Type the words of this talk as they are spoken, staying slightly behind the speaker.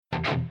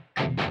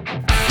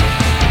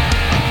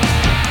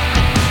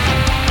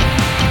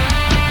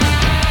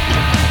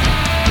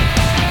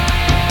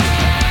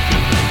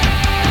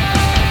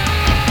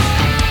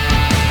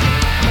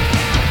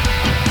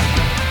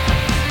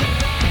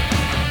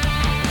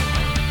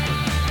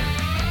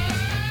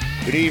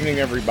Good evening,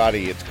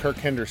 everybody. It's Kirk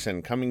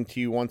Henderson coming to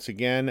you once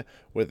again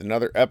with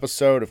another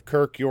episode of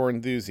Kirk Your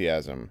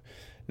Enthusiasm.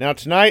 Now,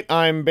 tonight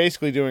I'm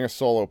basically doing a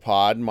solo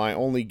pod. My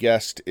only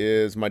guest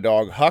is my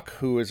dog Huck,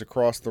 who is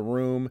across the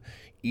room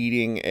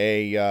eating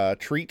a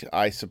treat.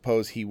 I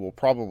suppose he will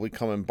probably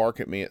come and bark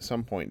at me at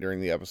some point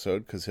during the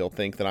episode because he'll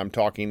think that I'm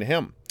talking to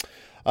him.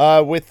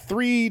 With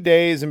 3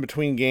 days in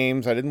between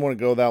games, I didn't want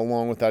to go that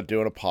long without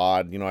doing a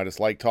pod. I just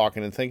like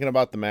talking and thinking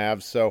about the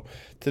Mavs. So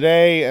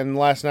today and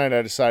last night,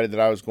 I decided that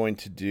I was going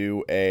to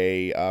do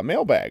a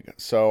mailbag.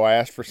 So I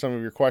asked for some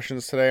of your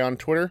questions today on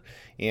Twitter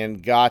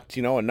and got,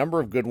 a number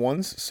of good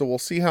ones. So we'll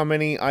see how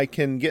many I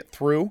can get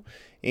through.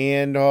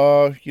 And,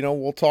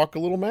 we'll talk a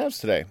little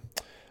Mavs today.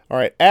 All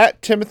right.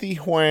 At Timothy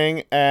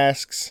Huang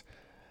asks,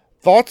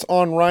 thoughts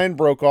on Ryan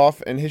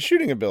Broekhoff and his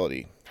shooting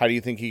ability? How do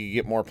you think he could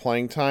get more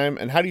playing time?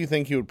 And how do you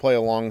think he would play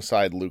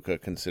alongside Luka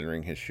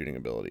considering his shooting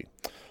ability?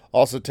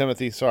 Also,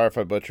 Timothy, sorry if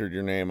I butchered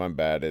your name. I'm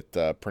bad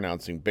at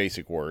pronouncing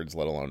basic words,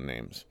 let alone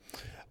names.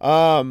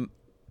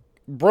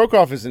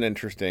 Broekhoff is an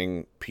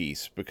interesting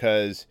piece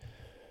because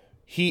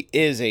he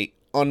is a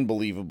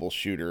unbelievable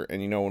shooter.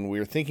 And, when we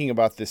were thinking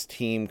about this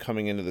team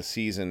coming into the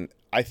season,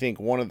 I think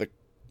one of the,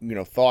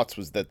 thoughts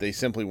was that they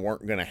simply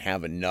weren't going to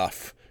have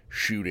enough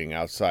shooting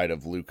outside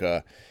of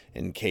Luka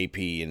and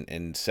KP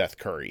and Seth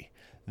Curry.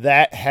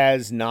 That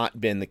has not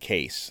been the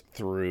case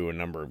through a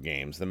number of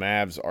games. The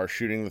Mavs are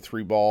shooting the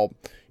three ball,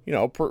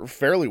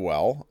 fairly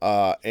well.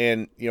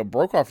 And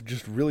Broekhoff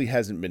just really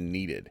hasn't been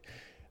needed.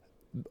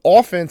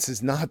 Offense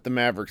is not the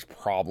Mavericks'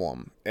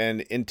 problem.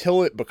 And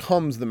until it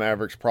becomes the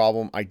Mavericks'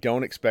 problem, I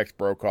don't expect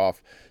Broekhoff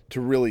to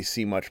really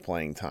see much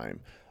playing time.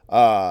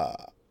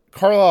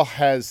 Carlisle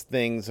has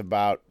things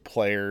about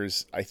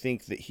players. I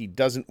think that he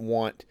doesn't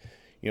want...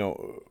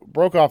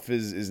 Broekhoff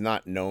is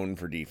not known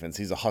for defense.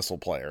 He's a hustle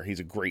player. He's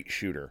a great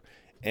shooter.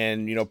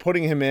 And,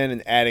 putting him in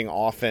and adding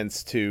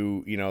offense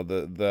to,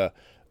 the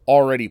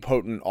already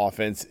potent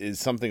offense is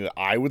something that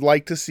I would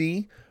like to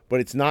see, but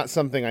it's not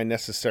something I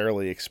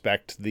necessarily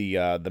expect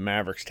the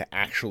Mavericks to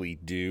actually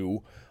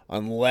do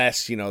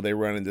unless, they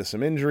run into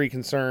some injury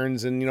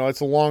concerns. And, it's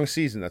a long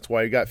season. That's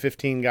why you got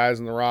 15 guys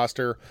on the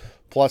roster,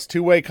 plus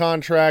two-way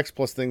contracts,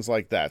 plus things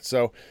like that.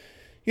 So,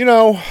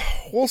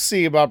 we'll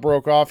see about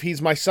Broekhoff.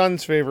 He's my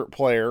son's favorite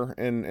player,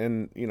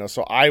 and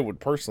so I would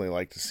personally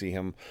like to see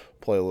him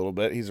play a little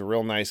bit. He's a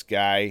real nice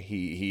guy.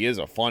 He is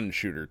a fun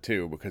shooter,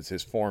 too, because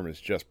his form is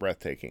just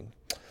breathtaking.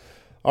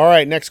 All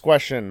right, next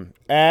question.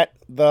 At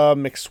the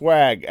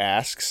McSwag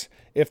asks,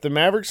 if the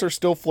Mavericks are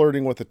still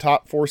flirting with the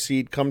top 4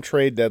 seed come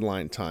trade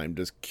deadline time,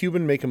 does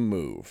Cuban make a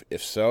move?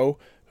 If so,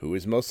 who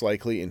is most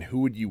likely, and who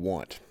would you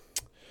want?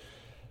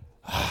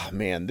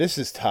 Man, this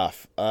is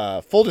tough.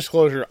 Full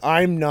disclosure,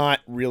 I'm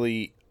not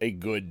really a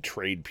good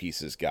trade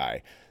pieces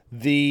guy.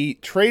 The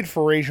trade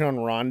for Rajon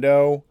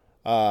Rondo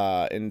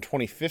in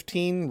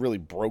 2015 really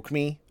broke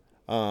me.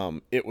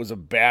 It was a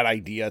bad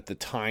idea at the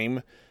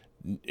time.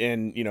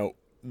 And,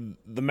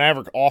 the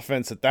Maverick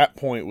offense at that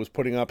point was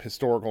putting up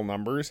historical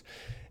numbers.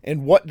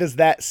 And what does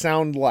that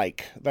sound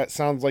like? That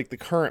sounds like the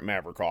current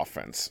Maverick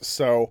offense.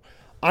 So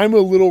I'm a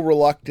little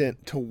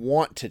reluctant to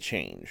want to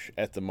change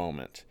at the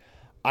moment.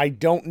 I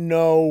don't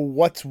know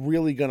what's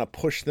really going to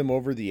push them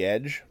over the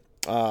edge.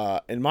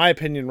 In my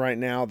opinion right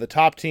now, the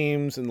top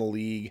teams in the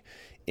league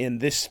in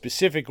this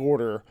specific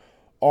order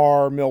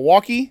are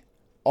Milwaukee,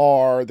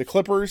 are the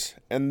Clippers,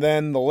 and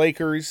then the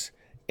Lakers.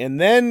 And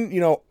then,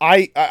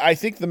 I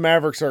think the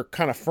Mavericks are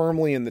kind of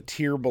firmly in the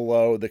tier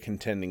below the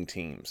contending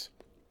teams.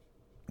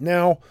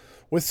 Now,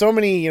 with so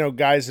many,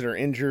 guys that are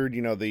injured,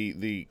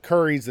 the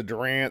Currys, the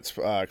Durants,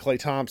 Klay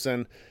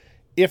Thompson,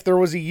 if there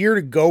was a year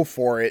to go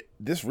for it,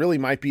 this really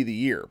might be the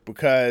year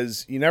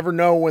because you never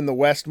know when the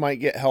West might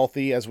get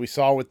healthy, as we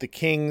saw with the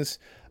Kings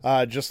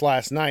just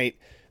last night.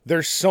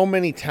 There's so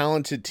many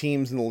talented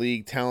teams in the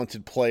league,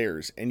 talented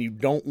players, and you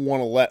don't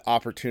want to let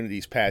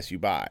opportunities pass you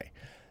by.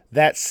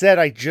 That said,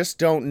 I just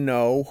don't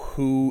know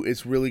who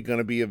is really going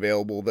to be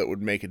available that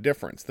would make a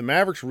difference. The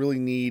Mavericks really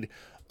need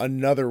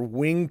another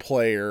wing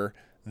player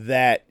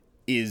that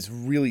is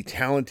really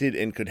talented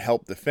and could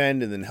help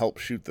defend and then help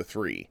shoot the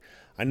three.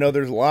 I know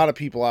there's a lot of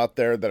people out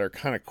there that are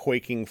kind of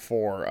quaking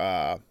for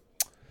Andre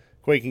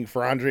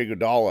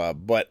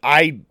Iguodala, but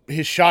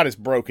his shot is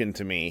broken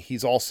to me.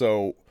 He's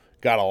also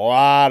got a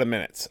lot of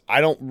minutes.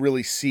 I don't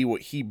really see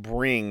what he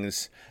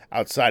brings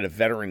outside of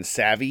veteran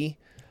savvy.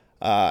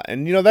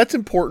 And that's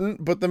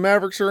important, but the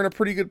Mavericks are in a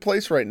pretty good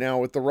place right now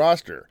with the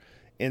roster.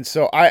 And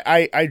so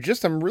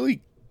I'm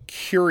really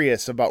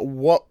curious about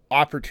what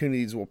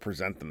opportunities will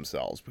present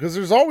themselves because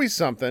there's always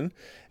something.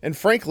 And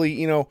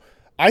frankly,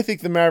 I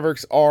think the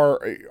Mavericks are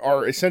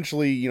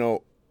essentially,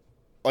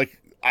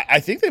 I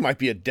think they might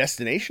be a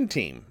destination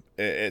team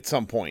at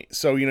some point.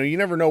 So, you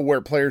never know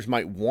where players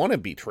might want to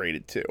be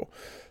traded to.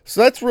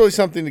 So that's really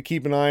something to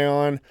keep an eye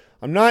on.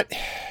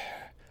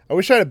 I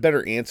wish I had a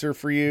better answer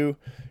for you.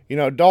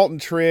 Dalton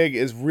Trigg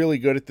is really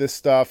good at this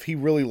stuff. He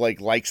really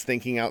likes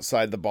thinking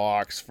outside the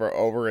box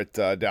over at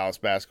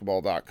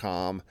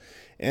DallasBasketball.com.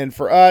 And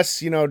for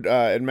us, at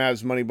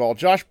Mavs Moneyball,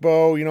 Josh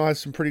Bowe, has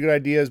some pretty good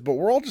ideas, but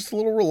we're all just a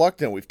little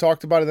reluctant. We've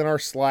talked about it in our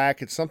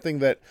Slack. It's something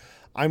that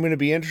I'm going to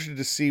be interested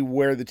to see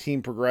where the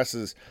team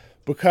progresses,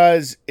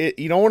 because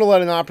you don't want to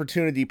let an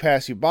opportunity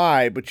pass you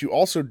by, but you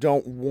also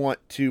don't want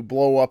to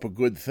blow up a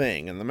good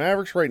thing. And the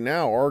Mavericks right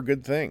now are a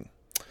good thing.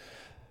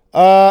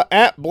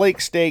 At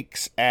Blake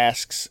Stakes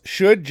asks,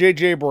 should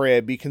JJ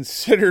Barea be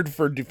considered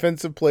for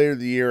Defensive Player of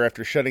the Year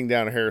after shutting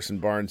down Harrison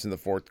Barnes in the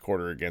fourth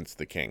quarter against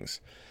the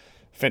Kings?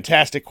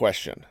 Fantastic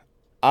question.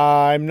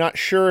 I'm not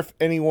sure if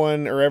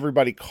anyone or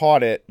everybody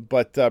caught it,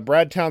 but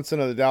Brad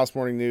Townsend of the Dallas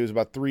Morning News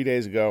about 3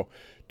 days ago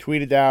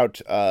tweeted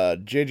out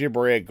JJ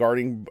Barea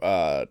guarding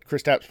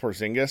Kristaps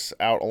Porzingis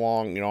out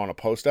along, on a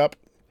post-up.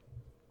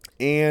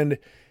 And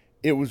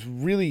it was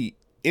really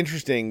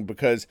interesting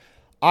because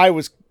I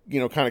was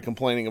kind of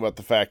complaining about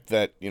the fact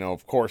that,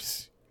 of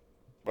course,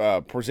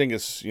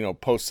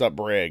 Porzingis, posts up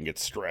Barea and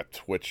gets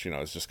stripped, which,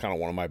 is just kind of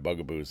one of my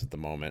bugaboos at the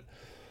moment.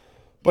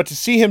 But to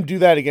see him do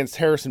that against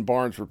Harrison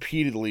Barnes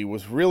repeatedly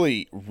was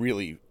really,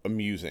 really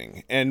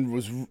amusing.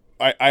 And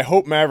I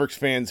hope Mavericks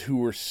fans who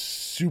were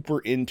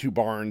super into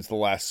Barnes the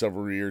last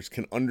several years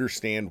can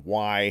understand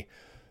why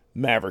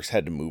Mavericks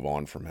had to move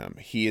on from him.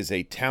 He is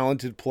a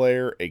talented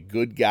player, a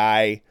good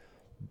guy,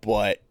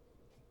 but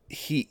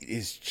he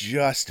is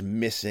just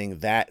missing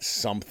that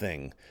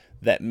something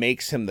that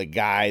makes him the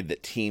guy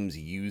that teams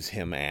use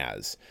him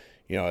as.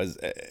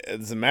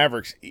 As the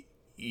Mavericks,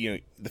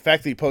 the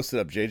fact that he posted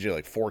up JJ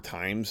like 5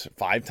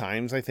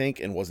 times, I think,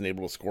 and wasn't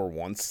able to score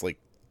once, like,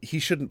 he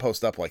shouldn't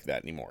post up like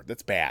that anymore.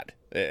 That's bad.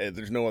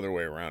 There's no other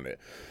way around it.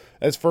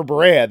 As for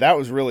Barea, that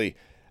was really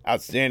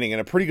outstanding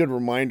and a pretty good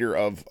reminder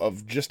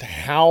of just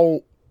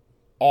how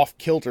off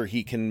kilter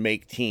he can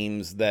make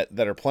teams that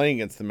are playing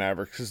against the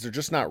Mavericks, because they're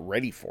just not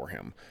ready for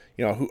him.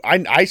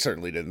 I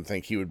certainly didn't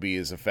think he would be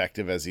as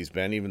effective as he's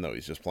been, even though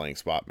he's just playing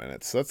spot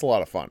minutes. So that's a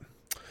lot of fun.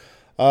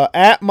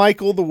 At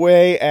Michael the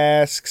Way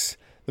asks,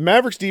 the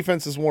Mavericks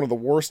defense is one of the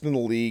worst in the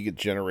league at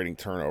generating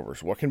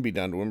turnovers. What can be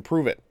done to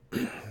improve it?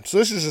 So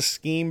this is a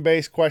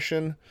scheme-based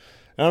question.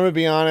 And I'm going to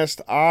be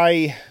honest,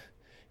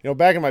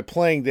 back in my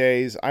playing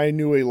days, I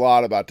knew a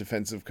lot about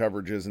defensive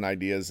coverages and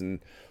ideas and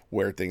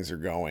where things are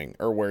going,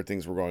 or where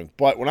things were going.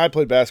 But when I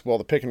played basketball,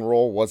 the pick and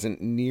roll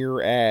wasn't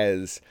near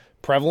as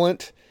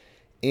prevalent,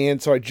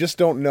 and so I just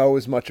don't know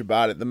as much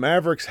about it. The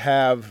Mavericks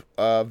have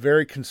a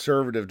very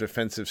conservative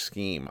defensive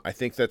scheme. I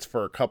think that's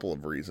for a couple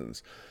of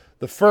reasons.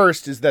 The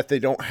first is that they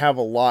don't have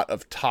a lot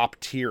of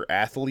top-tier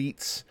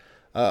athletes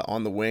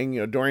on the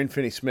wing. Dorian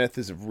Finney-Smith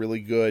is a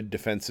really good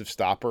defensive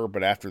stopper,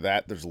 but after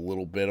that, there's a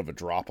little bit of a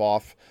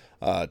drop-off.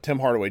 Tim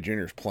Hardaway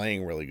Jr. is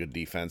playing really good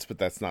defense, but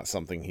that's not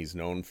something he's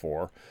known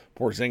for.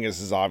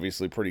 Porzingis is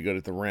obviously pretty good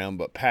at the rim,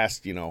 but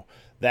past,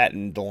 that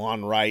and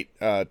DeLon Wright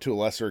to a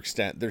lesser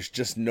extent, there's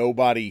just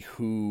nobody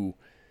who,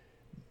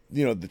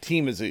 the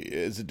team is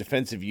a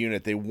defensive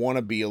unit. They want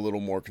to be a little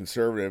more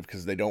conservative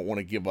because they don't want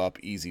to give up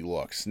easy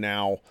looks.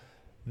 Now,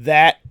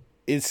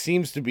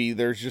 seems to be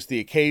there's just the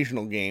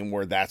occasional game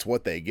where that's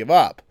what they give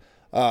up.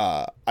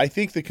 I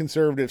think the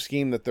conservative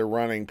scheme that they're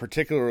running,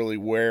 particularly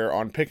where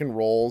on pick and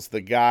rolls, the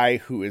guy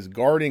who is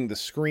guarding the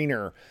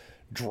screener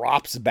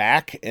drops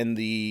back and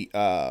the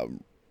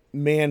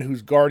man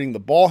who's guarding the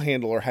ball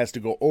handler has to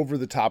go over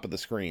the top of the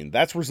screen.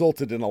 That's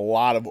resulted in a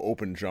lot of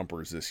open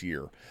jumpers this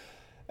year.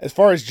 As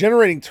far as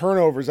generating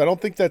turnovers, I don't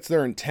think that's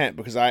their intent,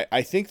 because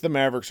I think the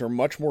Mavericks are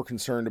much more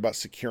concerned about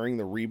securing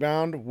the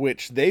rebound,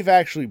 which they've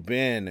actually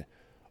been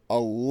a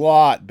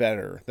lot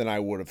better than I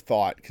would have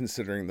thought,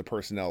 considering the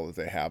personnel that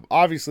they have.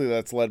 Obviously,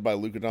 that's led by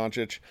Luka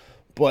Doncic,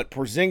 but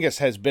Porzingis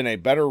has been a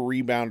better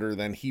rebounder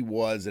than he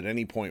was at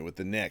any point with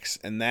the Knicks,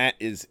 and that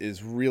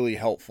is really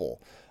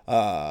helpful.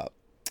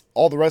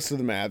 All the rest of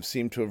the Mavs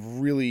seem to have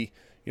really,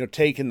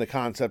 taken the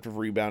concept of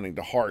rebounding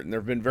to heart, and there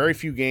have been very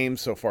few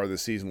games so far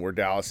this season where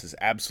Dallas has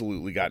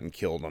absolutely gotten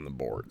killed on the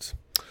boards.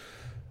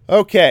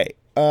 Okay,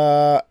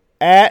 I'm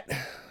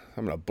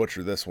going to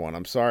butcher this one.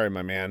 I'm sorry,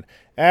 my man.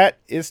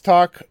 At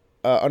Istok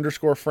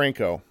 _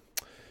 Franco.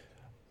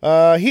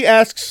 He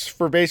asks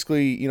for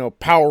basically,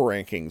 power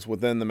rankings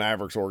within the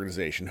Mavericks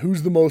organization.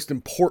 Who's the most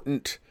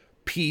important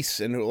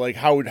piece, and like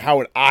how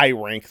would I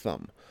rank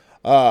them?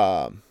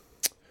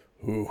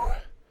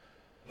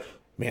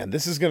 Man,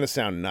 this is going to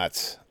sound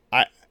nuts.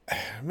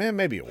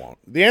 Maybe it won't.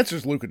 The answer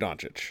is Luka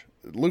Doncic.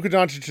 Luka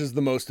Doncic is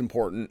the most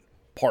important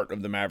part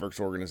of the Mavericks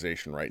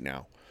organization right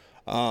now.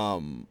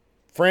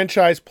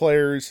 Franchise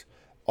players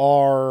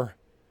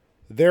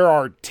there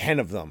are 10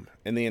 of them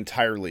in the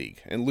entire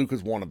league, and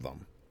Luka's one of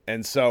them.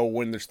 And so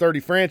when there's 30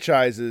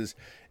 franchises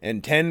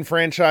and 10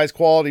 franchise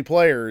quality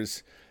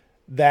players,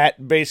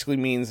 that basically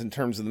means in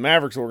terms of the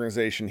Mavericks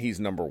organization, he's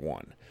number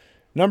one.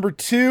 Number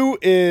two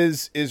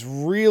is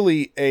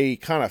really a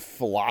kind of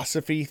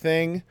philosophy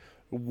thing,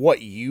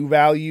 what you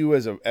value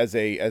as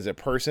a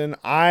person.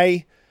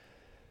 I'm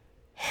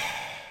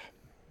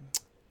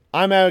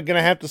going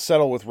to have to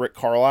settle with Rick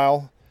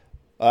Carlisle.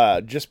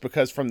 Just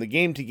because from the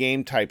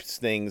game-to-game types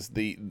things,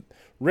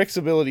 Rick's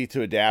ability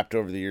to adapt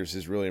over the years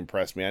has really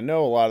impressed me. I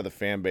know a lot of the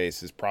fan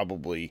base is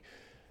probably,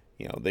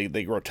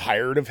 they grow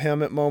tired of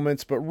him at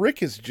moments, but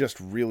Rick is just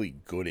really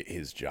good at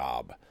his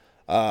job.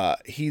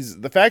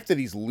 The fact that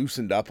he's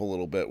loosened up a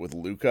little bit with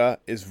Luka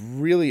is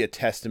really a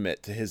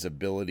testament to his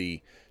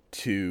ability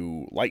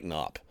to lighten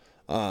up.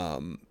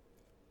 The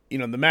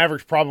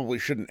Mavericks probably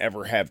shouldn't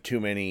ever have too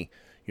many,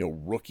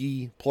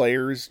 rookie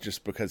players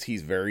just because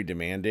he's very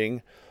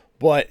demanding.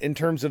 But in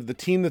terms of the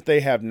team that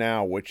they have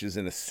now, which is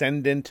an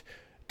ascendant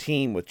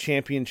team with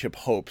championship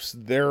hopes,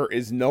 there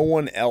is no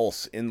one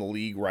else in the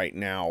league right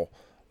now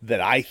that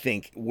I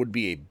think would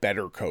be a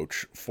better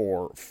coach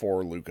for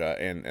Luka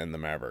and the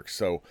Mavericks.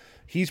 So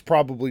he's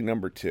probably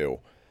number 2.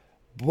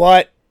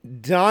 But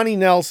Donnie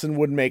Nelson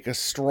would make a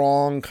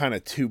strong kind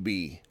of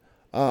 2B.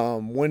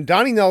 When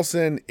Donnie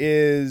Nelson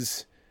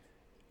has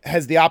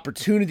the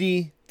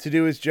opportunity to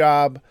do his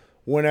job,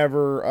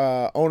 whenever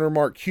owner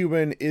Mark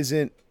Cuban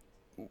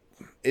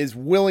is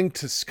willing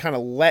to kind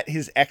of let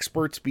his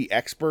experts be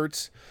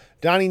experts,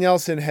 Donnie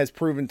Nelson has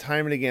proven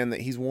time and again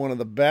that he's one of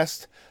the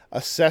best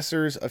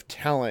assessors of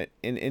talent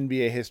in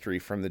NBA history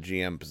from the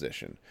GM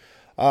position.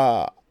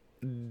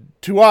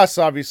 To us,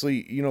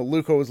 obviously,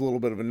 Luka was a little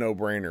bit of a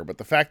no-brainer, but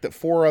the fact that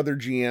 4 other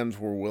GMs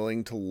were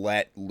willing to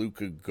let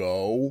Luka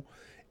go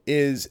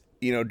is,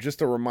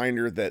 just a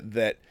reminder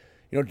that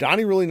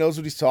Donnie really knows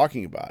what he's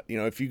talking about.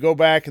 If you go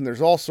back, and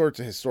there's all sorts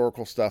of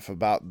historical stuff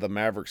about the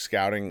Maverick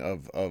scouting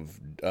of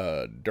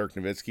Dirk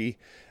Nowitzki,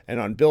 and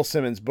on Bill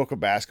Simmons' Book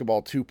of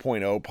Basketball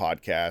 2.0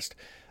 podcast,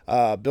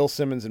 Bill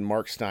Simmons and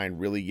Mark Stein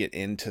really get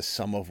into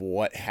some of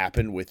what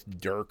happened with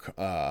Dirk,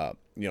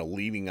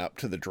 leading up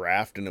to the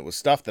draft, and it was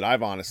stuff that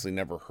I've honestly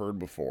never heard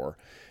before.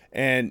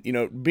 And,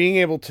 being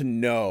able to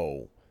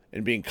know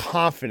and being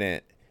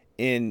confident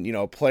in,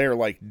 a player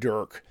like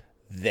Dirk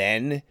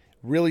then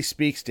really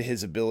speaks to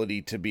his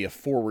ability to be a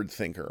forward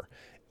thinker.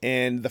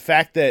 And the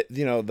fact that,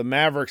 the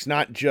Mavericks,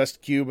 not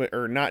just Cuban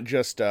or not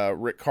just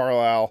Rick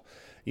Carlisle,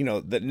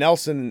 that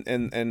Nelson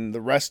and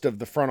the rest of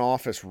the front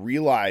office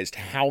realized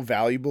how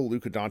valuable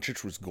Luka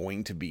Doncic was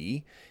going to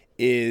be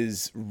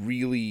is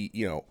really,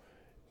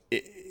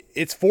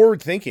 it's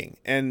forward thinking.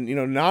 And,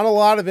 not a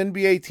lot of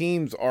NBA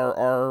teams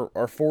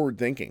are forward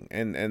thinking.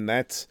 And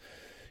that's,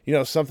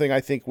 something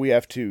I think we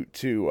have to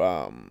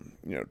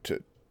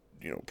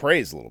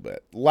praise a little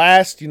bit.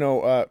 Last,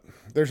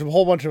 there's a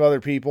whole bunch of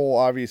other people,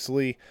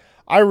 obviously.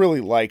 I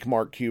really like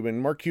Mark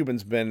Cuban. Mark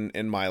Cuban's been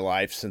in my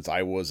life since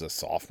I was a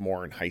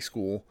sophomore in high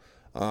school.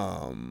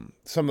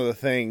 Some of the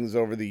things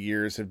over the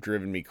years have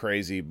driven me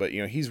crazy, but,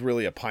 he's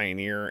really a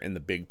pioneer in the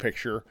big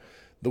picture.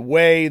 The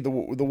way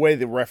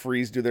the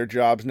referees do their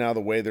jobs now, the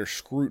way they're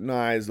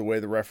scrutinized, the way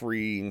the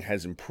refereeing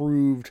has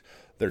improved.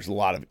 There's a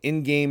lot of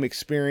in-game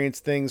experience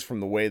things from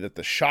the way that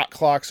the shot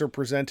clocks are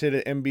presented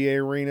at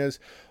NBA arenas.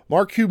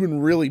 Mark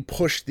Cuban really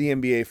pushed the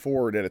NBA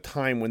forward at a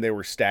time when they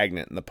were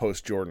stagnant in the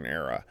post-Jordan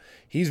era.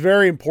 He's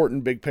very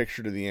important big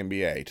picture to the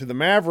NBA. To the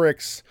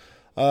Mavericks,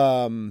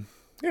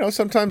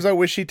 sometimes I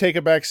wish he'd take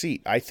a back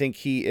seat. I think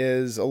he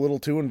is a little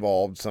too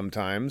involved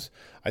sometimes.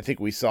 I think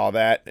we saw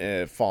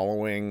that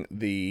following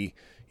the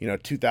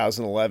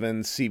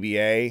 2011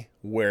 CBA,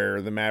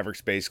 where the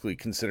Mavericks basically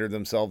considered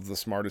themselves the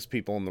smartest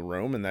people in the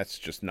room, and that's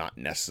just not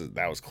necessary.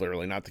 That was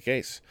clearly not the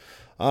case.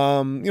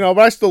 But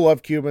I still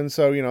love Cuban,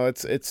 so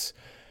it's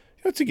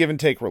a give and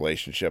take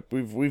relationship.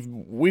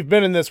 We've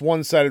been in this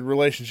one-sided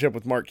relationship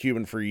with Mark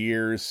Cuban for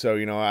years, so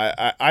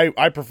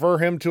I prefer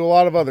him to a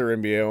lot of other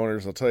NBA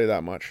owners. I'll tell you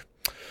that much.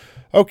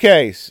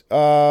 Okay,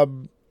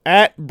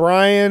 at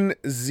Brian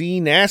Z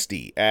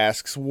Nasty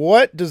asks,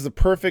 what does the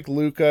perfect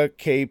Luka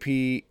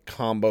KP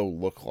combo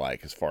look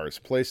like as far as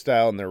play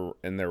style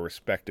and their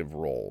respective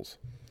roles?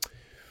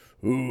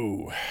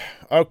 Ooh,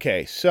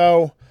 okay.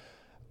 So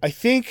I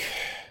think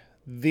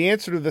the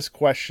answer to this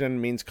question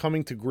means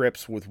coming to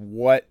grips with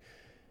what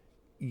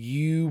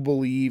you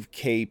believe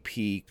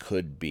KP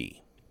could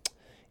be.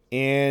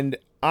 And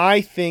I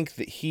think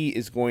that he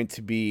is going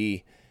to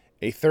be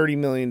a $30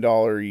 million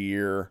a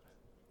year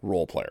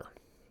role player.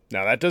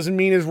 Now, that doesn't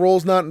mean his role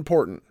is not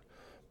important,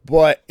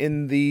 but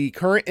in the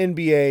current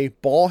NBA,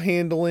 ball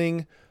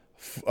handling,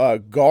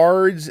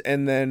 guards,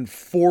 and then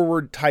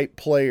forward type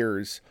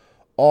players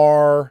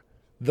are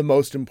the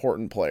most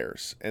important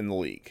players in the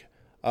league.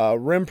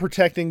 Rim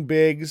protecting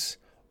bigs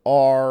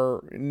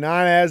are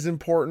not as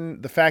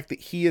important. The fact that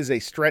he is a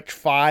stretch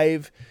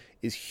 5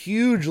 is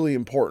hugely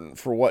important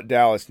for what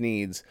Dallas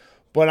needs,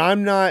 but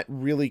I'm not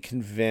really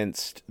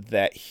convinced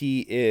that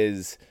he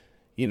is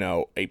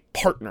a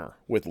partner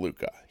with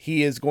Luka.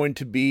 He is going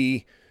to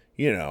be,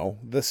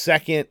 the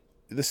second,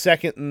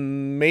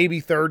 maybe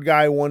third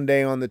guy one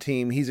day on the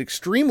team. He's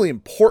extremely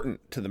important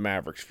to the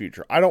Mavericks'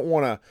 future. I don't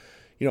want to,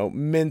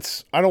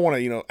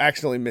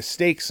 accidentally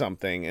mistake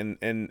something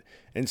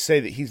and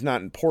say that he's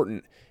not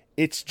important.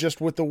 It's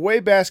just with the way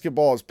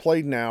basketball is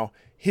played now,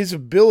 his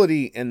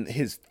ability and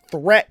his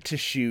threat to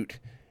shoot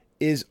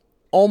is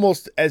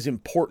almost as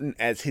important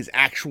as his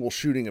actual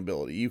shooting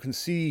ability. You can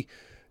see,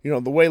 the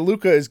way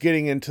Luka is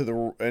getting into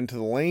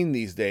the lane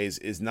these days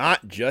is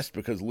not just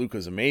because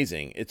Luka's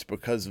amazing. It's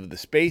because of the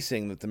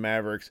spacing that the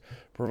Mavericks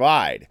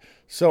provide.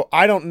 So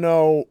I don't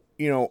know,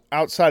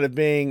 outside of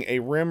being a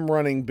rim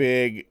running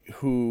big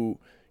who,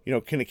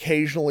 can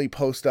occasionally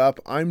post up,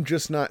 I'm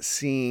just not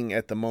seeing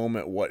at the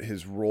moment what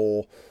his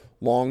role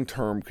long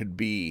term could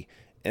be.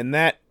 And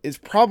that is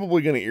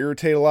probably going to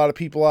irritate a lot of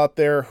people out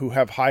there who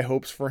have high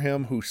hopes for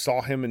him, who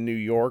saw him in New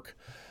York.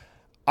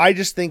 I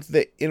just think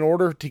that in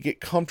order to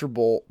get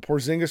comfortable,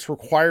 Porzingis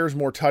requires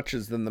more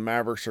touches than the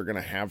Mavericks are going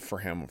to have for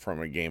him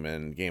from a game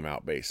in, game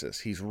out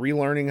basis. He's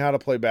relearning how to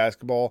play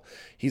basketball.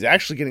 He's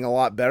actually getting a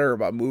lot better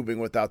about moving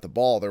without the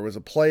ball. There was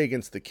a play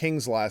against the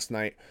Kings last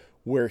night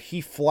where he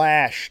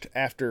flashed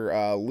after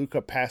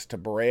Luka passed to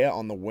Barea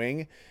on the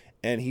wing,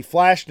 and he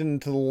flashed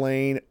into the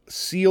lane,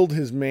 sealed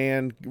his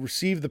man,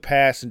 received the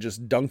pass, and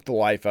just dunked the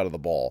life out of the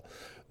ball.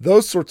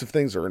 Those sorts of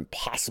things are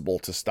impossible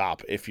to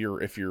stop if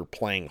you're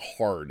playing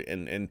hard,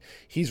 and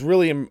he's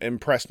really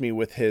impressed me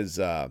with his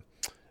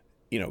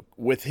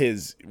with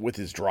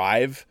his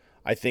drive.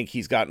 I think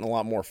he's gotten a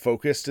lot more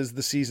focused as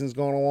the season's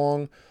gone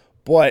along,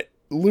 but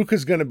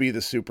Luka's going to be the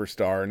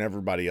superstar, and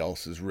everybody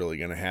else is really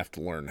going to have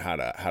to learn how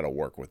to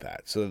work with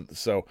that. So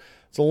it's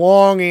a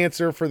long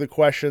answer for the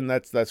question.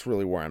 That's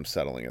really where I'm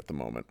settling at the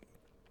moment.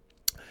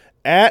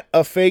 At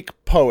a fake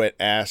poet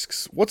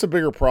asks, what's a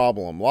bigger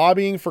problem,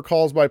 lobbying for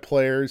calls by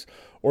players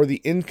or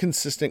the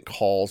inconsistent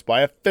calls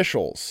by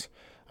officials?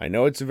 I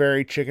know it's a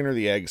very chicken or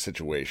the egg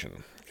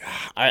situation.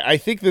 I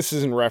think this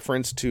is in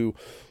reference to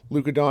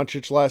Luka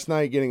Doncic last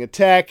night getting a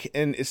tech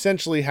and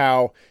essentially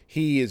how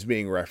he is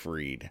being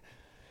refereed.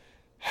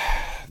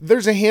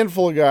 There's a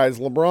handful of guys,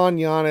 LeBron,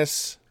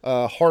 Giannis,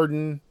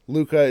 Harden,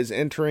 Luka is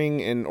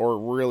entering or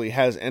really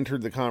has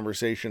entered the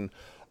conversation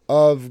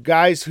of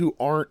guys who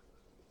aren't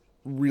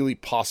really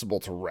possible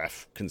to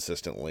ref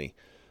consistently.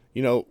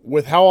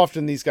 With how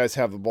often these guys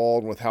have the ball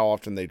and with how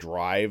often they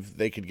drive,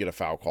 they could get a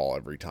foul call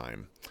every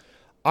time.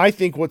 I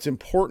think what's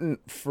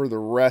important for the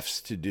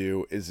refs to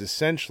do is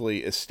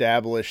essentially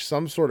establish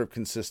some sort of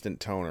consistent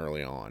tone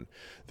early on.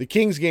 The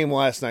Kings game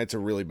last night's a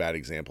really bad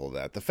example of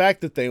that. The fact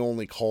that they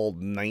only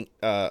called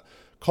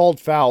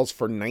fouls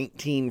for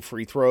 19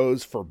 free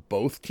throws for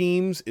both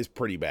teams is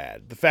pretty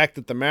bad. The fact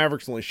that the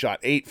Mavericks only shot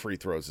 8 free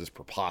throws is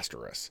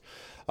preposterous.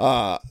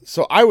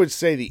 So I would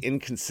say the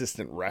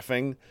inconsistent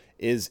reffing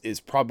is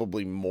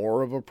probably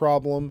more of a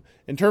problem.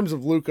 In terms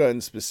of Luka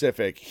in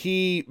specific,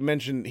 he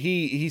mentioned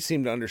he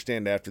seemed to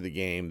understand after the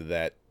game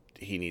that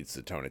he needs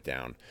to tone it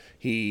down.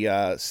 He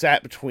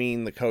sat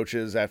between the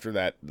coaches after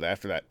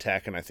that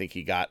tech, and I think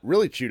he got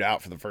really chewed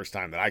out for the first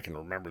time that I can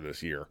remember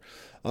this year.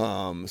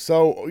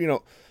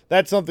 So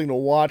that's something to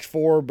watch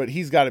for, but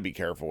he's got to be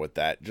careful with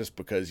that, just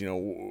because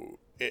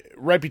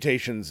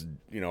reputations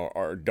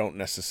don't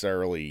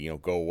necessarily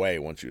go away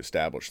once you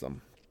establish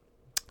them.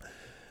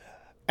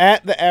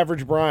 At the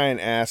Average Brian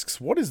asks,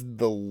 what is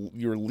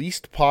your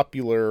least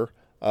popular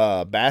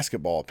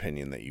basketball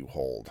opinion that you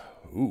hold?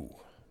 Ooh,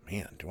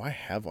 man, do I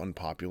have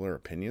unpopular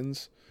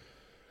opinions?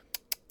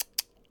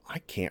 I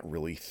can't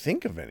really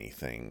think of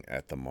anything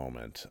at the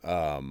moment.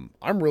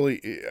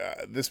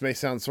 This may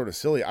sound sort of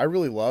silly. I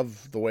really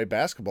love the way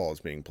basketball is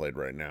being played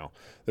right now.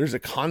 There's a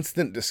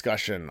constant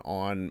discussion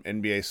on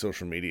NBA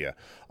social media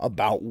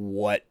about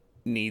what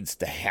needs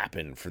to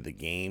happen for the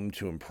game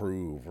to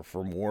improve or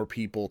for more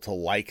people to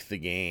like the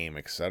game,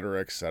 et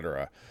cetera, et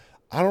cetera.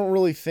 I don't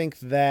really think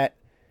that,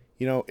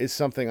 is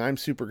something I'm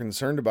super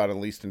concerned about, at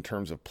least in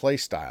terms of play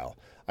style.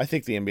 I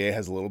think the NBA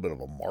has a little bit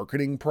of a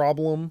marketing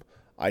problem.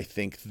 I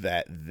think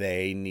that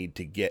they need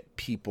to get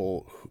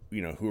people,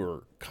 who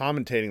are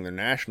commentating their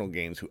national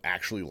games who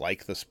actually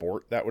like the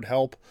sport. That would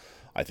help.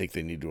 I think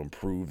they need to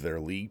improve their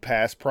League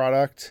Pass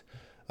product.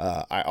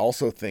 I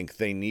also think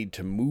they need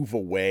to move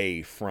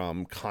away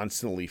from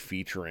constantly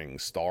featuring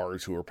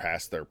stars who are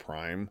past their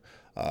prime.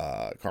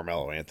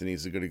 Carmelo Anthony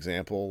is a good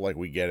example. Like,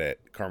 we get it.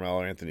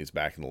 Carmelo Anthony's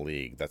back in the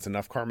league. That's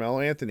enough Carmelo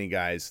Anthony,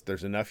 guys.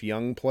 There's enough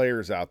young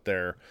players out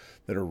there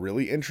that are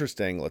really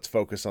interesting. Let's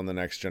focus on the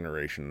next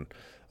generation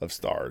of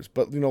stars.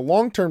 But,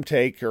 long-term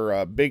take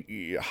or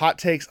big hot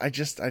takes, I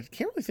can't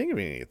really think of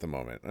any at the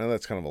moment. I know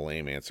that's kind of a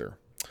lame answer.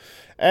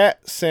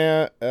 At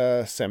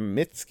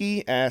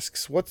Samitsky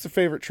asks, what's the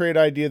favorite trade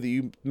idea that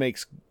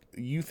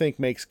you think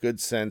makes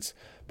good sense,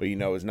 but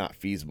is not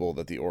feasible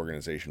that the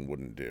organization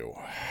wouldn't do?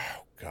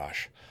 Oh,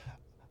 gosh.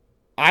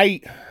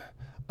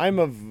 I'm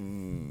of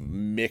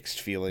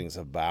mixed feelings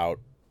about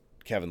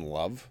Kevin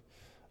Love.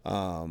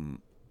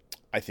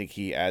 I think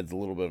he adds a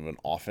little bit of an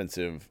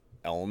offensive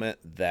element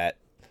that,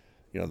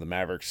 the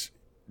Mavericks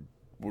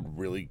would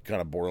really kind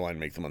of borderline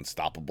make them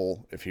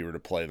unstoppable if he were to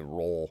play the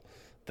role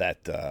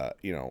that,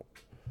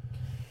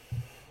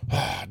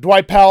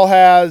 Dwight Powell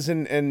has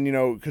and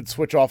could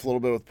switch off a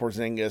little bit with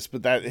Porzingis,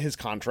 but that his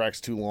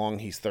contract's too long.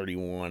 He's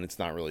 31. It's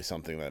not really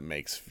something that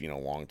makes,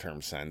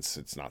 long-term sense.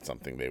 It's not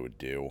something they would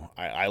do.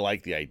 I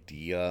like the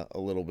idea a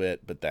little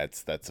bit, but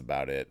that's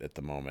about it at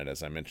the moment.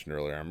 As I mentioned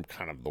earlier, I'm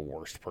kind of the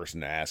worst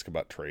person to ask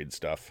about trade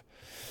stuff.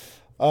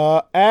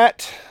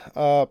 At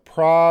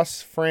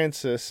Pros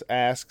Francis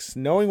asks,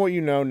 knowing what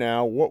you know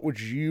now, what would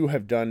you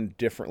have done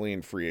differently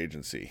in free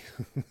agency?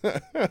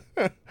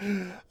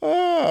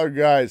 Oh,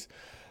 guys.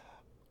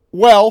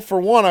 Well, for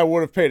one, I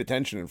would have paid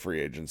attention in free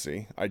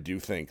agency. I do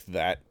think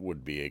that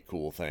would be a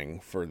cool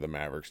thing for the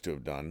Mavericks to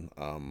have done.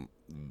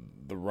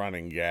 The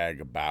running gag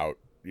about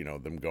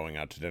them going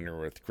out to dinner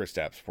with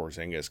Kristaps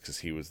Porzingis because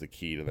he was the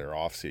key to their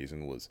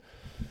offseason was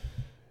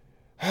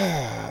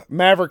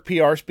Maverick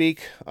PR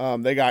speak.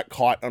 They got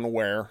caught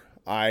unaware.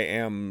 I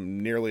am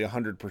nearly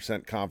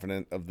 100%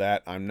 confident of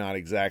that. I'm not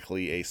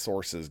exactly a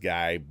sources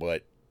guy,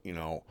 but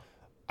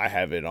I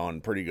have it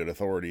on pretty good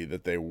authority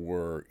that they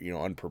were,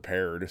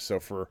 unprepared. So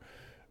for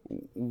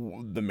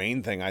the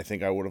main thing I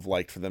think I would have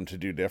liked for them to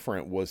do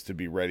different was to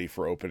be ready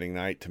for opening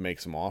night to make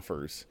some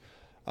offers.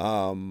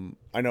 I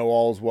know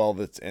all's well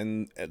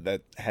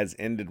that has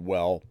ended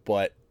well,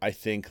 but I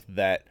think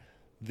that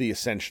the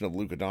ascension of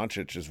Luka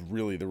Doncic is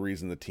really the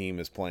reason the team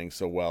is playing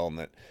so well, and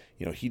that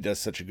he does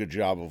such a good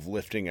job of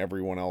lifting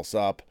everyone else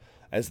up.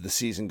 As the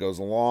season goes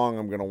along,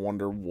 I'm going to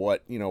wonder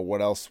what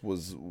else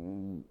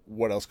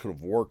could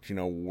have worked.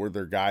 Were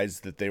there guys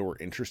that they were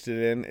interested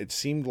in? It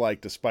seemed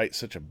like despite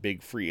such a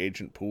big free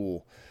agent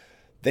pool,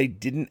 they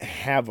didn't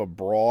have a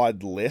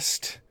broad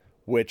list,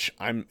 which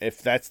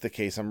if that's the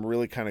case, I'm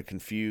really kind of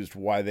confused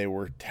why they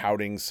were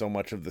touting so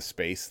much of the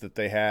space that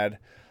they had.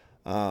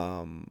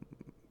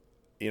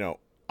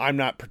 I'm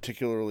not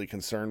particularly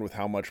concerned with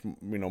how much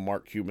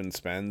Mark Cuban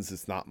spends.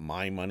 It's not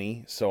my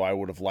money, so I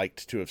would have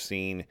liked to have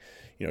seen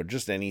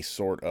just any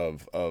sort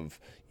of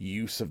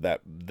use of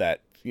that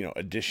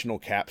additional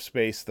cap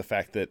space. The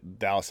fact that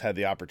Dallas had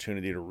the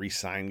opportunity to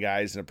re-sign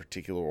guys in a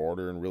particular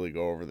order and really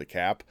go over the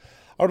cap,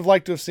 I would have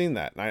liked to have seen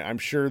that. And I'm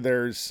sure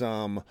there's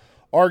some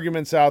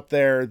arguments out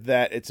there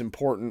that it's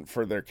important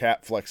for their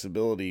cap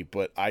flexibility,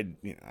 but I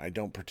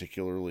don't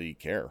particularly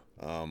care.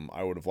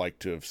 I would have liked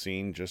to have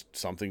seen just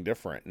something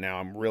different. Now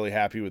I'm really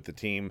happy with the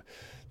team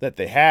that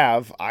they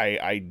have.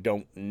 I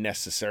don't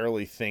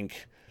necessarily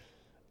think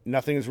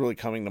nothing is really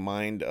coming to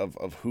mind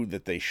of who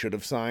that they should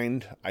have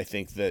signed. I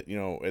think that,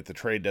 at the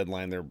trade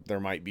deadline, there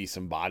might be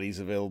some bodies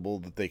available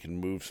that they can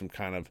move some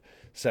kind of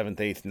 7th,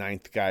 8th,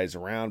 9th guys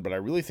around, but I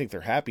really think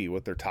they're happy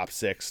with their top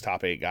 6,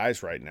 top 8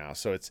 guys right now.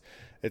 So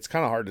it's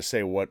kind of hard to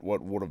say what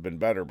would have been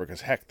better,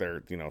 because heck,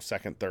 they're,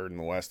 2nd, 3rd in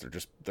the West.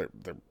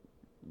 They're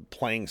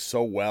playing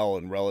so well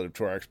and relative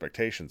to our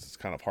expectations. It's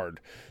kind of hard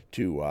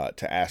to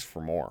ask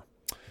for more.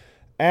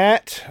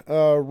 At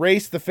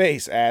Race the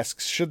Face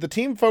asks, should the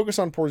team focus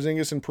on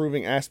Porzingis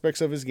improving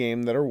aspects of his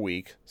game that are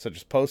weak, such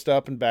as post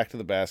up and back to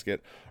the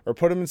basket, or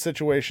put him in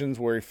situations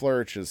where he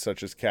flourishes,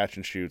 such as catch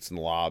and shoots and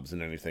lobs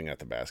and anything at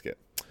the basket?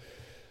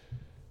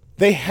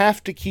 They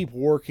have to keep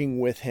working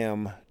with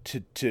him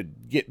to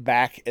get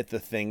back at the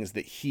things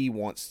that he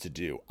wants to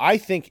do. I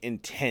think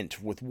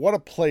intent with what a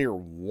player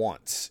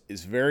wants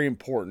is very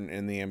important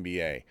in the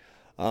NBA.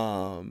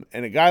 And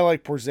a guy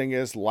like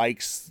Porzingis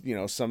likes,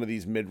 some of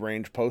these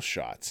mid-range post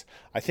shots.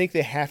 I think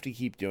they have to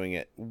keep doing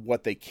it.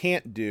 What they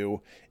can't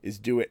do is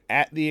do it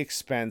at the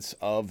expense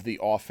of the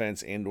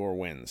offense and or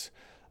wins.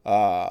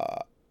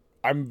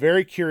 I'm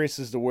very curious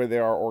as to where they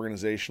are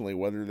organizationally,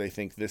 whether they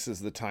think this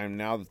is the time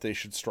now that they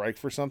should strike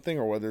for something,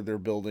 or whether they're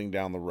building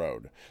down the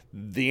road.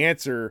 The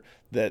answer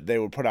that they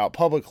would put out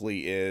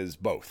publicly is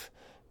both.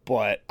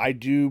 But I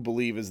do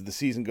believe as the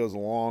season goes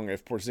along,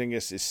 if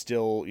Porzingis is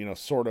still,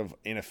 sort of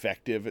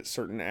ineffective at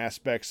certain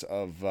aspects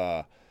of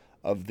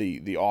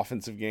the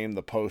offensive game,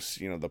 the posts,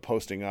 the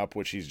posting up,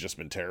 which he's just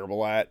been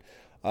terrible at,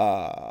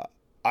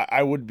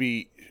 I would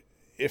be,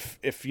 if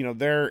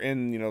they're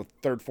in, 3rd,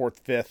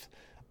 4th, 5th,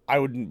 I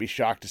wouldn't be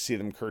shocked to see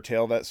them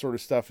curtail that sort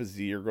of stuff as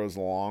the year goes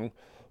along.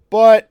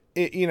 But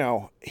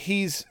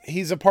he's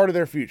a part of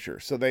their future,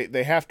 so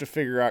they have to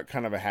figure out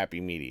kind of a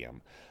happy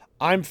medium.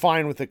 I'm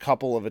fine with a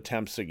couple of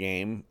attempts a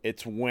game.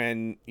 It's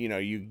when,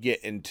 you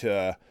get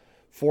into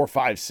 4,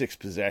 5, 6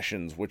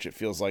 possessions, which it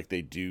feels like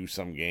they do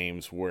some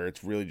games, where it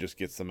really just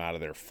gets them out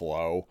of their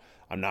flow.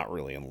 I'm not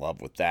really in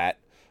love with that.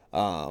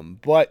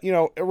 But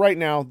right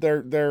now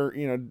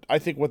they're I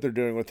think what they're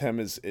doing with him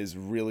is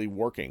really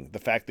working. The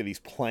fact that he's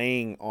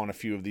playing on a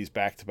few of these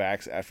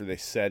back-to-backs after they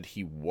said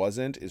he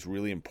wasn't is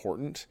really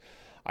important.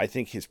 I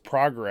think his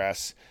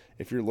progress,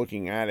 if you're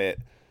looking at it,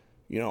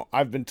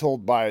 I've been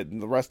told by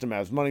the rest of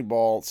Mavs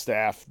Moneyball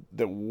staff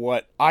that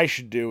what I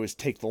should do is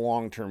take the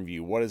long-term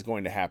view. What is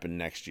going to happen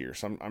next year?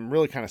 So I'm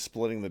really kind of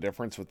splitting the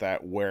difference with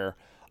that, where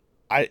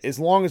as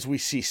long as we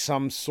see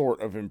some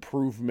sort of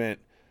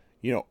improvement,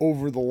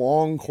 over the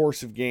long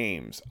course of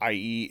games,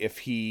 i.e. if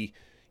he,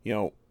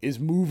 is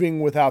moving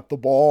without the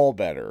ball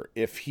better,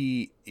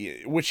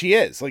 which he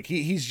is, like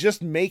he's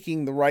just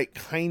making the right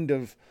kind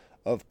of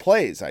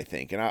plays, I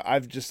think. And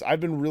I've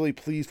been really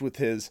pleased with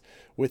his,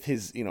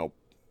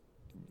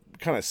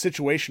 kind of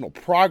situational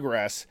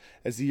progress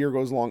as the year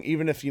goes along,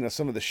 even if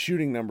some of the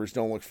shooting numbers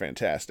don't look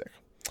fantastic.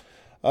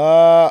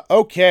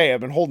 Okay,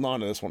 I've been holding on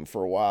to this one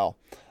for a while.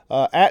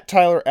 At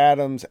Tyler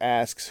Adams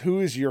asks,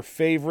 who is your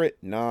favorite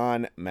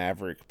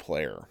non-Maverick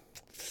player?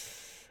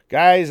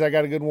 Guys, I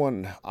got a good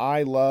one.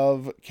 I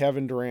love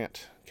Kevin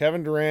Durant.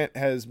 Kevin Durant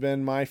has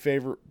been my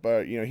favorite,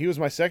 but he was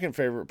my second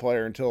favorite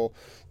player until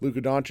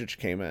Luka Doncic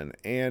came in,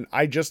 and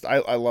I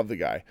love the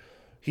guy.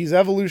 he's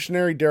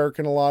evolutionary Dirk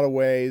in a lot of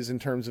ways in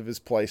terms of his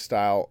play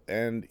style.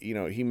 And,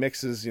 he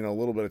mixes, a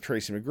little bit of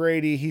Tracy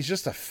McGrady. He's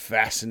just a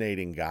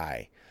fascinating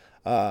guy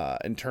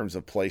in terms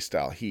of play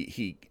style.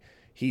 He,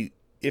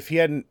 if he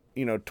hadn't,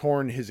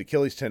 torn his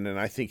Achilles tendon,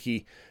 I think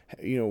he,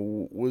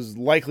 was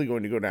likely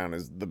going to go down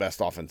as the best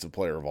offensive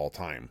player of all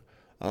time.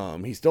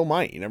 He still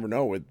might. You never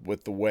know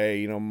with the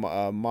way,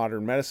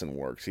 modern medicine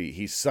works.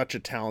 He's such a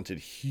talented,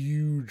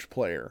 huge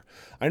player.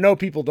 I know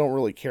people don't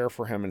really care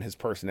for him and his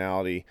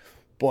personality,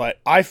 but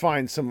I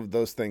find some of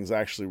those things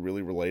actually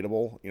really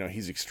relatable.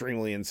 He's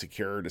extremely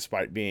insecure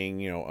despite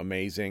being,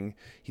 amazing.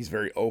 He's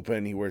very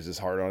open. He wears his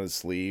heart on his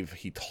sleeve.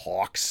 He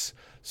talks.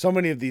 So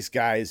many of these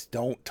guys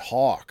don't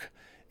talk,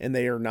 and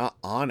they are not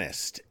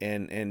honest.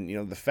 And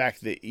the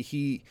fact that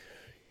he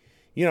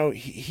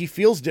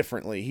feels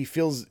differently.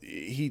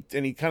 He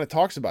kind of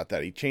talks about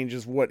that. He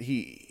changes what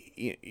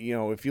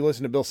if you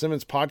listen to Bill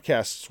Simmons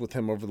podcasts with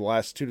him over the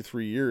last 2 to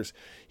 3 years,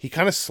 he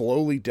kind of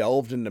slowly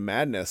delved into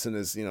madness, and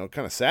as, kind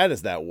of sad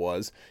as that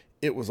was,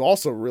 it was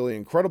also really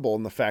incredible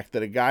in the fact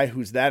that a guy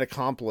who's that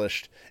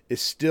accomplished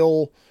is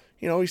still,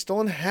 he's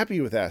still unhappy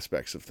with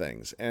aspects of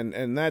things.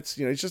 And that's,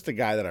 he's just a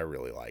guy that I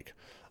really like.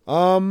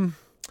 All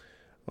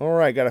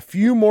right. Got a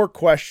few more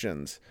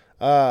questions.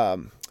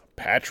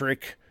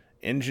 Patrick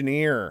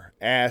Engineer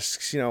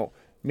asks,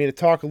 me to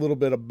talk a little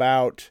bit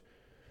about,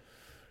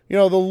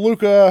 the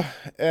Luka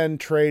and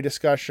Trae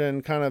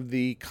discussion, kind of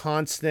the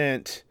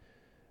constant,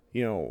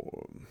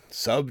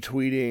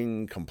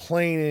 subtweeting,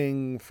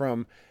 complaining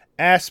from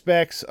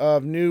aspects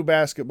of new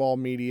basketball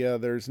media.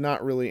 There's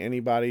not really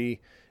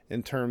anybody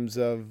in terms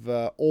of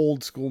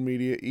old school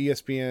media,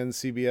 ESPN,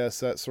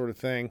 CBS, that sort of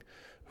thing,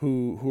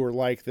 who are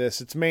like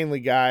this. It's mainly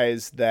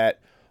guys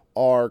that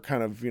are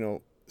kind of,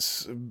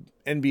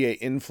 NBA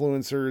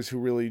influencers who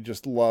really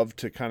just love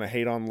to kind of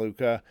hate on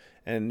Luka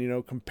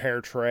and,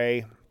 compare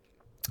Trae.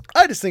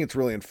 I just think it's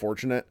really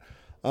unfortunate.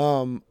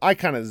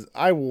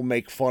 I will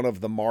make fun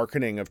of the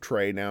marketing of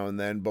Trae now and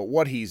then, but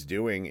what he's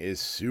doing is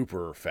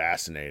super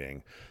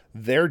fascinating.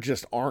 There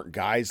just aren't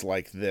guys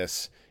like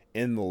this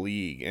in the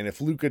league. And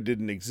if Luka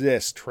didn't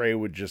exist, Trae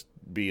would just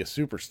be a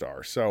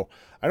superstar. So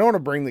I don't want to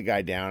bring the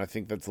guy down. I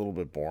think that's a little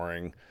bit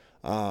boring.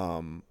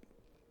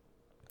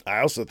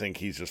 I also think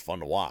he's just fun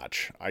to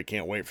watch. I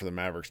can't wait for the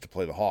Mavericks to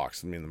play the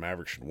Hawks. I mean, the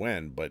Mavericks should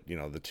win, but,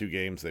 the 2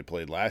 games they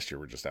played last year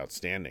were just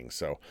outstanding.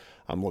 So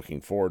I'm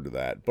looking forward to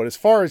that. But as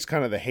far as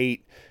kind of the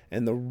hate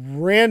and the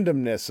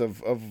randomness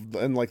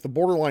and like the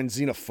borderline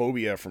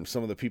xenophobia from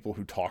some of the people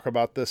who talk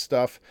about this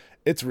stuff,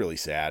 it's really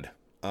sad.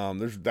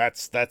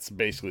 That's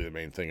basically the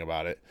main thing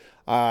about it.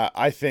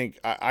 I think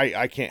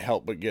I can't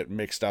help but get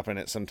mixed up in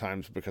it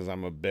sometimes because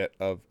I'm a bit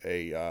of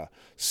a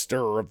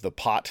stirrer of the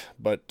pot,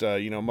 but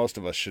most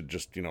of us should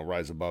just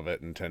rise above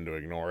it and tend to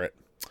ignore it.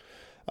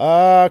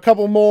 A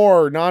couple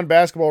more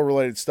non-basketball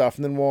related stuff,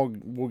 and then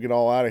we'll get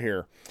all out of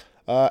here.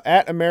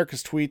 At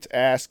America's Tweets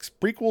asks,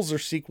 prequels or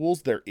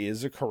sequels? There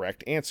is a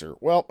correct answer.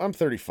 Well, I'm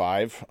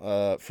 35.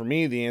 For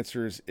me, the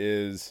answer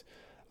is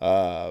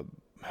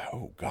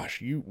oh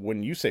gosh,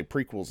 when you say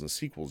prequels and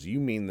sequels, you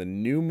mean the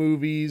new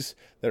movies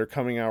that are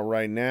coming out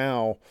right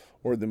now,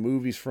 or the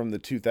movies from the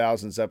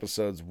 2000s,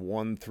 episodes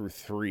 1 through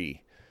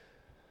 3?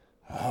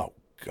 Oh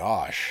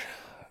gosh.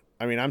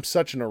 I mean, I'm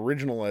such an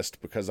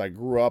originalist because I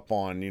grew up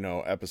on,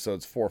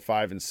 episodes 4,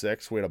 5, and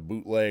 6. We had a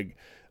bootleg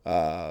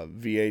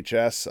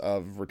VHS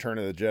of Return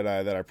of the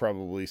Jedi that I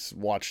probably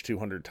watched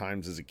 200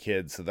 times as a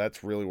kid. So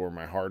that's really where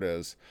my heart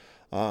is.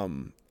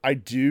 I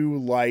do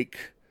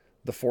like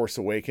The Force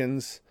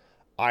Awakens.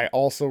 I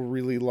also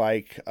really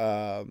like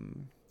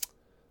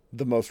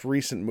the most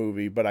recent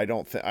movie, but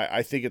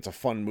I think it's a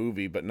fun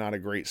movie, but not a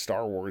great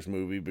Star Wars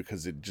movie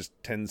because it just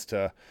tends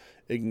to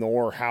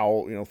ignore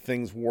how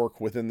things work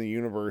within the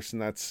universe,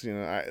 and that's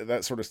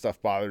that sort of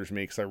stuff bothers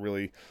me because I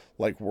really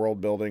like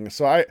world building.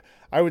 So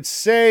I would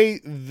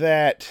say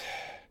that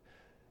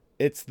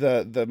it's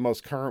the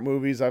most current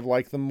movies I've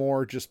liked them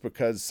more, just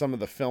because some of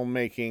the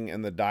filmmaking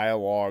and the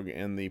dialogue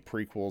in the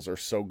prequels are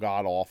so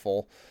god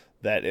awful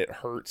that it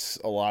hurts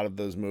a lot of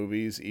those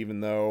movies, even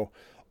though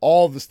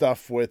all of the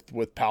stuff with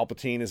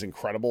Palpatine is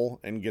incredible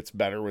and gets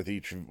better with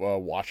each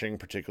watching,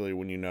 particularly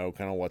when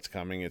kind of what's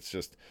coming. It's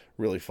just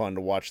really fun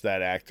to watch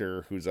that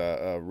actor, who's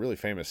a really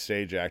famous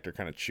stage actor,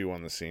 kind of chew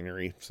on the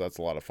scenery. So that's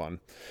a lot of fun.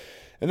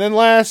 And then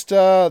last,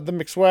 the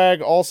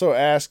McSwag also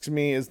asks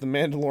me, is The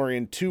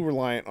Mandalorian too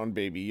reliant on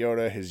Baby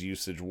Yoda? His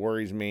usage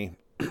worries me.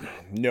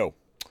 No.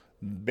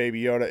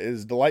 Baby Yoda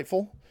is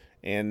delightful.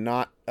 And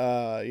not,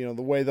 the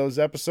way those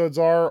episodes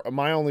are.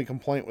 My only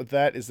complaint with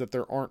that is that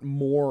there aren't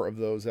more of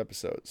those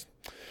episodes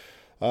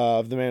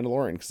of The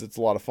Mandalorian, because it's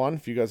a lot of fun.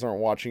 If you guys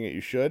aren't watching it,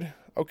 you should.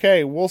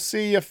 Okay, we'll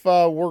see if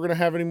we're going to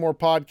have any more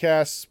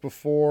podcasts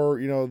before,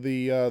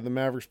 the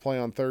Mavericks play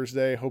on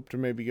Thursday. Hope to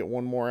maybe get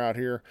one more out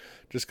here,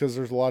 just because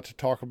there's a lot to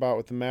talk about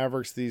with the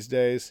Mavericks these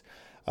days.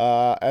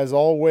 As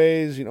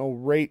always,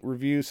 rate,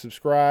 review,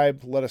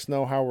 subscribe. Let us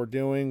know how we're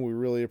doing. We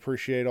really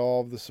appreciate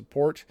all of the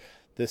support.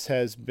 This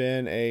has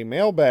been a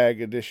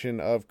mailbag edition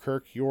of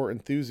Kirk Your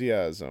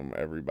Enthusiasm.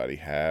 Everybody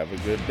have a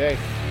good day.